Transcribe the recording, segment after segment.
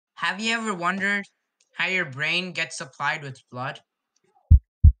Have you ever wondered how your brain gets supplied with blood?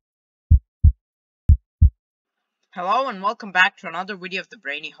 Hello and welcome back to another video of the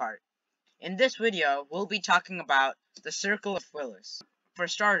Brainy Heart. In this video, we'll be talking about the Circle of Willis. For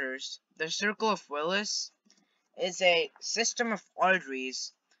starters, the Circle of Willis is a system of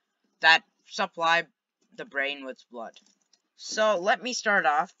arteries that supply the brain with blood. So let me start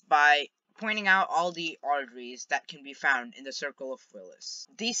off by pointing out all the arteries that can be found in the Circle of Willis.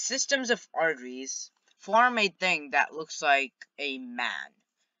 These systems of arteries form a thing that looks like a man.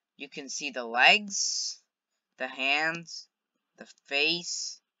 You can see the legs, the hands, the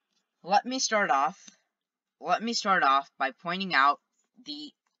face. Let me start off by pointing out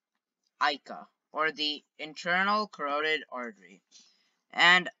the ICA, or the internal carotid artery.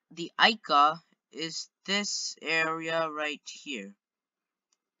 And the ICA is this area right here.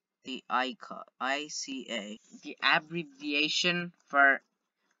 The ICA, ICA. The abbreviation for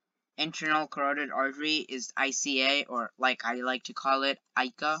internal carotid artery is ICA, or like I like to call it,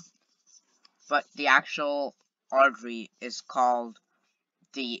 ICA. But the actual artery is called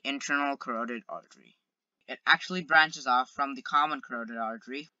the internal carotid artery. It actually branches off from the common carotid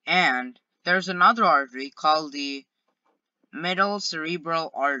artery, and there's another artery called the middle cerebral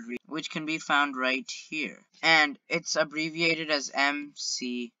artery, which can be found right here, and it's abbreviated as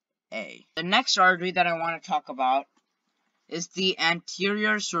MCA. The next artery that I want to talk about is the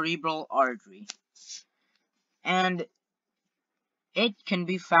anterior cerebral artery, and it can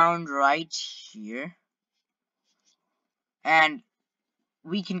be found right here, and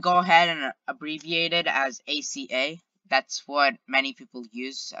we can go ahead and abbreviate it as ACA. That's what many people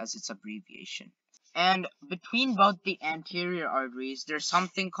use as its abbreviation. And between both the anterior arteries, there's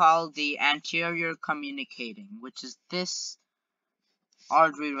something called the anterior communicating, which is this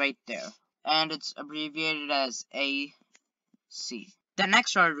artery right there. And it's abbreviated as AC. The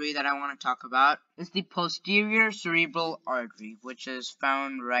next artery that I want to talk about is the posterior cerebral artery, which is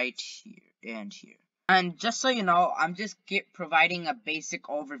found right here and here. And just so you know, I'm just providing a basic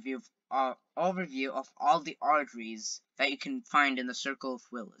overview of all the arteries that you can find in the Circle of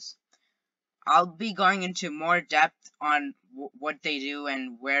Willis. I'll be going into more depth on what they do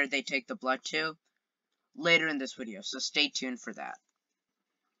and where they take the blood to later in this video, so stay tuned for that.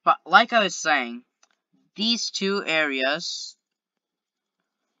 But like I was saying, these two arteries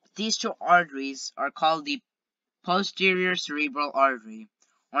are called the Posterior Cerebral Artery,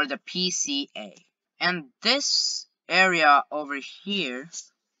 or the PCA. And this area over here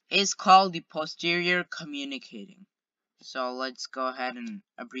is called the posterior communicating. So let's go ahead and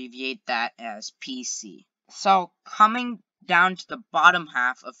abbreviate that as PC. So coming down to the bottom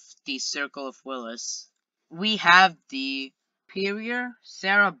half of the Circle of Willis, we have the Anterior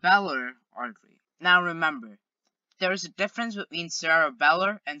Cerebellar Artery. Now remember, there is a difference between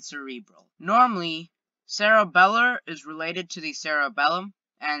cerebellar and cerebral. Normally, cerebellar is related to the cerebellum,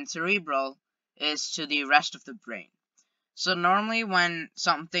 and cerebral is to the rest of the brain. So normally when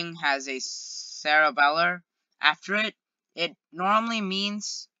something has a cerebellar after it, it normally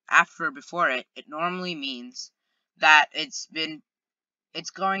means it normally means that it's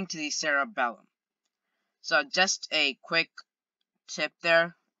going to the cerebellum. So just a quick tip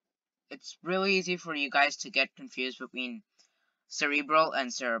there. It's really easy for you guys to get confused between cerebral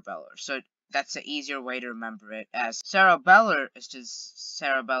and cerebellar. So that's an easier way to remember it, as cerebellar is to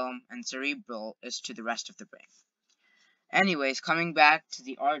cerebellum and cerebral is to the rest of the brain. Anyways, coming back to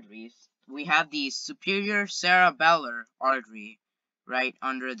the arteries, we have the superior cerebellar artery right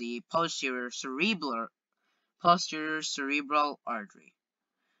under the posterior cerebral artery.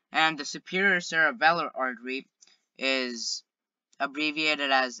 And the superior cerebellar artery is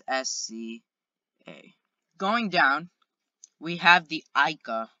abbreviated as SCA. Going down, we have the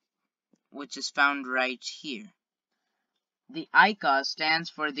ICA, which is found right here. The ICA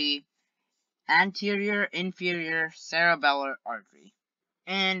stands for the Anterior Inferior Cerebellar Artery.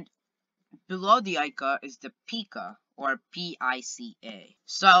 And below the ICA is the PICA, or PICA.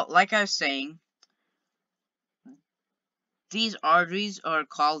 So, like I was saying, these arteries are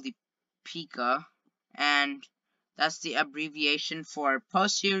called the PICA, and that's the abbreviation for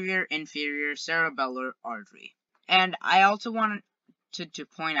Posterior Inferior Cerebellar Artery. And I also wanted to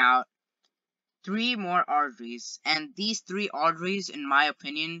point out three more arteries, and these three arteries, in my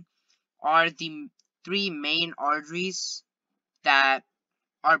opinion, are the three main arteries that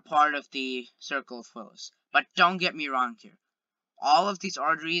are part of the Circle of Willis. But don't get me wrong here. All of these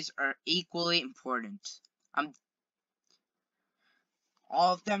arteries are equally important.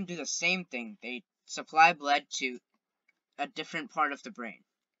 All of them do the same thing. They supply blood to a different part of the brain.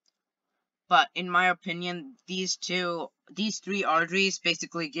 But in my opinion, these three arteries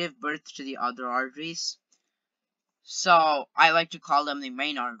basically give birth to the other arteries. So I like to call them the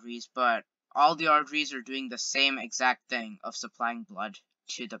main arteries, but all the arteries are doing the same exact thing of supplying blood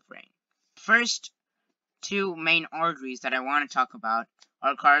to the brain. First two main arteries that I want to talk about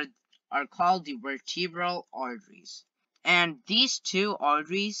are called the vertebral arteries. And these two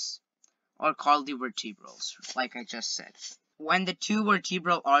arteries are called the vertebrals, like I just said. When the two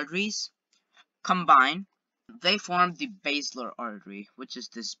vertebral arteries combine, they form the basilar artery, which is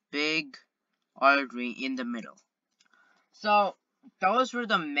this big artery in the middle. So those were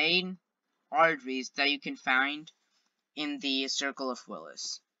the main arteries that you can find in the Circle of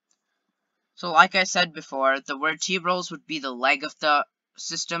Willis. So like I said before, the vertebrals would be the leg of the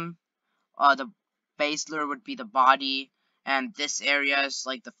system, the basilar would be the body, and this area is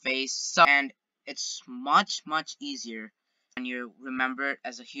like the face. So, and it's much easier when you remember it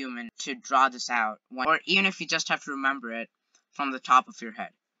as a human to draw this out, or even if you just have to remember it from the top of your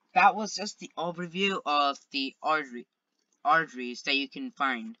head. That was just the overview of the arteries that you can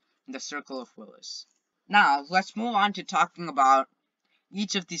find in the Circle of Willis. Now, let's move on to talking about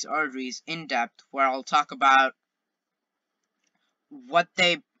each of these arteries in depth, where I'll talk about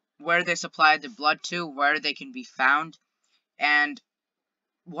where they supply the blood to, where they can be found, and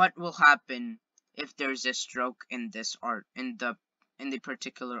what will happen if there's a stroke in the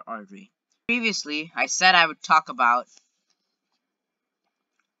particular artery. Previously, I said I would talk about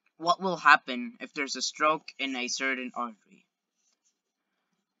what will happen if there's a stroke in a certain artery.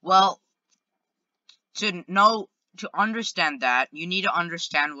 Well, to understand that, you need to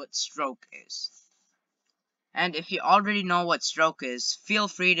understand what stroke is. And if you already know what stroke is, feel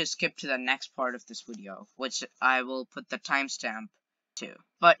free to skip to the next part of this video, which I will put the timestamp to.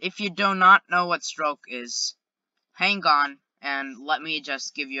 But if you do not know what stroke is, hang on and let me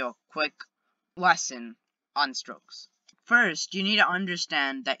just give you a quick lesson on strokes. First, you need to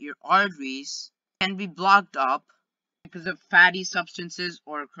understand that your arteries can be blocked up because of fatty substances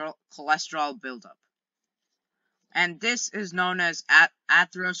or cholesterol buildup. And this is known as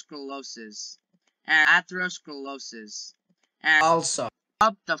atherosclerosis. And Also,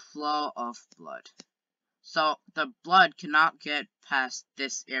 stop the flow of blood. So the blood cannot get past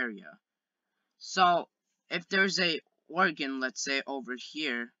this area. So if there's a organ, let's say over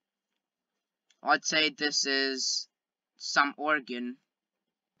here, let's say this is some organ,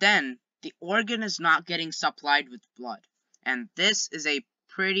 then the organ is not getting supplied with blood. And this is a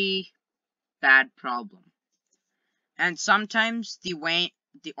pretty bad problem. And sometimes the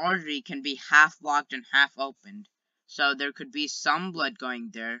artery can be half blocked and half opened. So there could be some blood going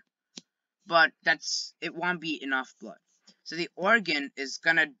there, but it won't be enough blood. So the organ is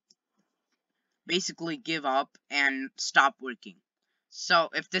gonna basically give up and stop working. So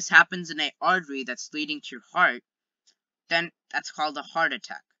if this happens in an artery that's leading to your heart, then that's called a heart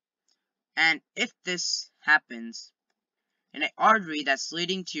attack. And if this happens in an artery that's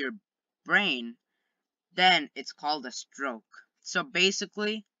leading to your brain, then it's called a stroke. So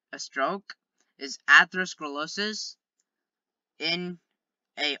basically, a stroke is atherosclerosis in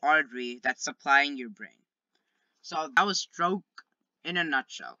a artery that's supplying your brain. So that was stroke in a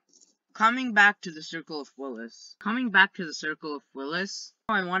nutshell. Coming back to the Circle of Willis,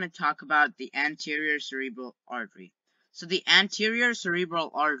 I want to talk about the Anterior Cerebral Artery. So the Anterior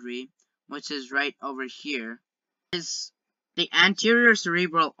Cerebral Artery, which is right over here, is the Anterior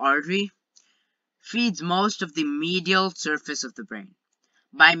Cerebral Artery feeds most of the medial surface of the brain.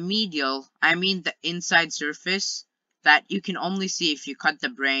 By medial, I mean the inside surface that you can only see if you cut the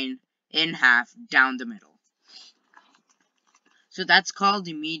brain in half down the middle. So that's called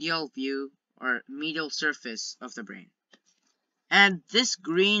the medial view or medial surface of the brain. And this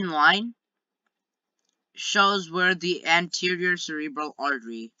green line shows where the anterior cerebral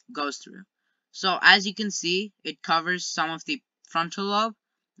artery goes through. So as you can see, it covers some of the frontal lobe,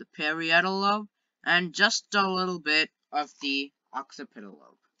 the parietal lobe, and just a little bit of the occipital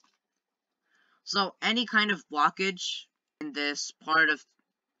lobe. So any kind of blockage in this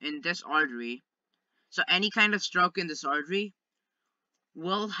artery, so any kind of stroke in this artery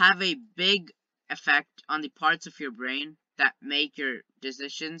will have a big effect on the parts of your brain that make your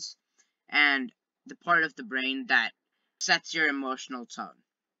decisions and the part of the brain that sets your emotional tone.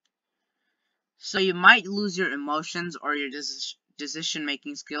 So you might lose your emotions or your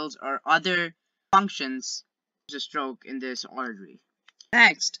decision-making skills or other functions due to stroke in this artery.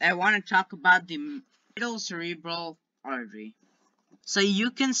 Next, I want to talk about the middle cerebral artery. So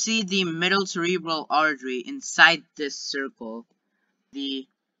you can see the middle cerebral artery inside this circle. The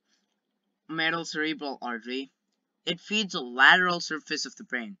middle cerebral artery, it feeds the lateral surface of the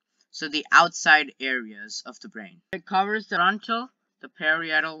brain. so the outside areas of the brain. It covers the frontal, the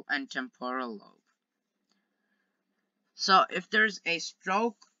parietal, and temporal lobe. So if there's a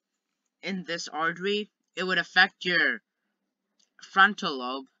stroke in this artery, it would affect your frontal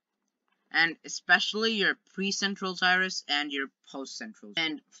lobe, and especially your precentral gyrus and your postcentral.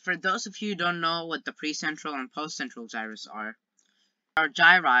 And for those of you who don't know what the precentral and postcentral gyrus are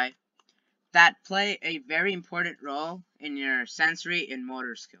gyri that play a very important role in your sensory and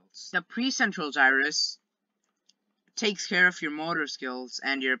motor skills. The precentral gyrus takes care of your motor skills,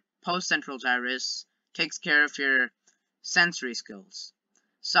 and your postcentral gyrus takes care of your sensory skills.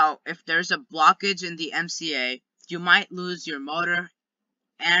 So if there's a blockage in the MCA, you might lose your motor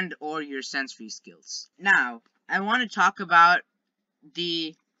and or your sensory skills. Now, I want to talk about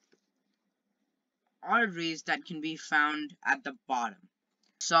the arteries that can be found at the bottom.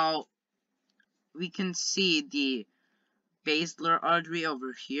 So we can see the basilar artery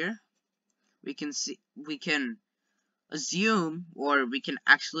over here. We can assume, or we can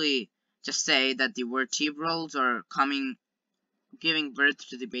actually just say that the vertebrals are giving birth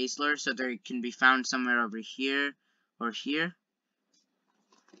to the basilar, so they can be found somewhere over here or here.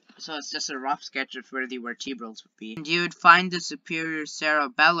 So it's just a rough sketch of where the vertebrals would be. And you would find the superior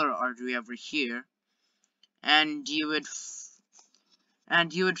cerebellar artery over here, and you would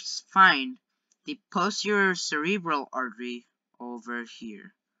find the posterior cerebral artery over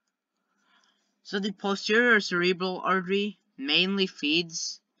here. So the posterior cerebral artery mainly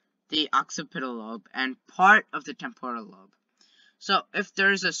feeds the occipital lobe and part of the temporal lobe. So if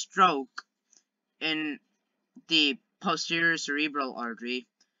there's a stroke in the posterior cerebral artery,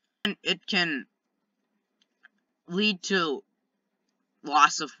 it can lead to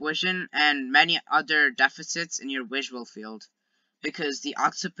loss of vision and many other deficits in your visual field, because the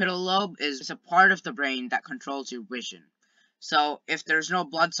occipital lobe is a part of the brain that controls your vision. So if there's no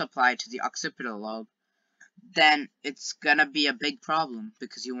blood supply to the occipital lobe, then it's gonna be a big problem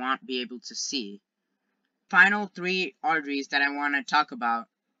because you won't be able to see. Final three arteries that I want to talk about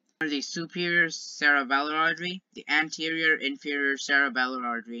are the superior cerebellar artery, the anterior inferior cerebellar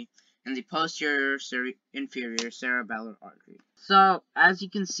artery, and the posterior inferior cerebellar artery. So as you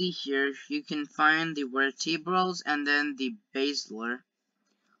can see here, you can find the vertebrals and then the basilar.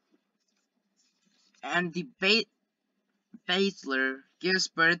 And the basilar gives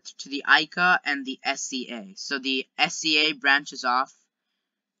birth to the ICA and the SCA. So the SCA branches off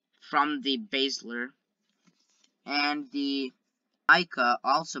from the basilar, and the ICA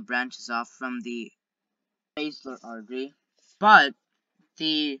also branches off from the basilar artery, but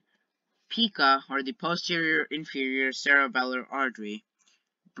the PICA, or the posterior inferior cerebellar artery,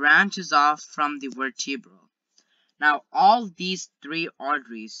 branches off from the vertebral. Now, all these three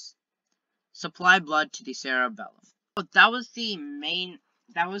arteries supply blood to the cerebellum. So that was the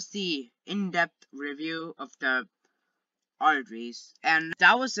in-depth review of the arteries, and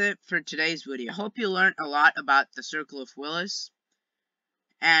that was it for today's video. I hope you learned a lot about the Circle of Willis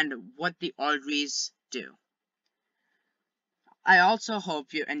and what the arteries do. I also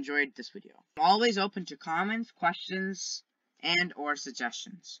hope you enjoyed this video. I'm always open to comments, questions, and or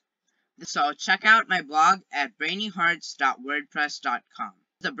suggestions. So check out my blog at brainyhearts.wordpress.com.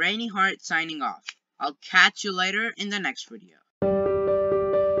 The Brainy Heart signing off. I'll catch you later in the next video.